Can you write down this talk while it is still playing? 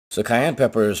So cayenne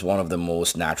pepper is one of the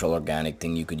most natural organic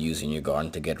thing you could use in your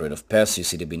garden to get rid of pests. You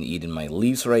see they've been eating my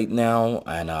leaves right now,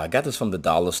 and I got this from the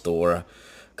dollar store.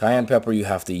 Cayenne pepper, you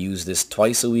have to use this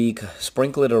twice a week.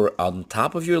 Sprinkle it on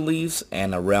top of your leaves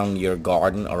and around your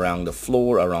garden, around the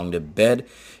floor, around the bed.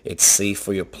 It's safe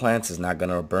for your plants. It's not going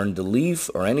to burn the leaf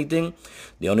or anything.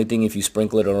 The only thing, if you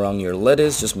sprinkle it around your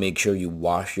lettuce, just make sure you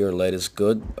wash your lettuce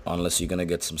good, unless you're going to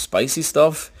get some spicy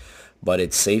stuff. But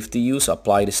it's safe to use.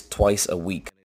 Apply this twice a week.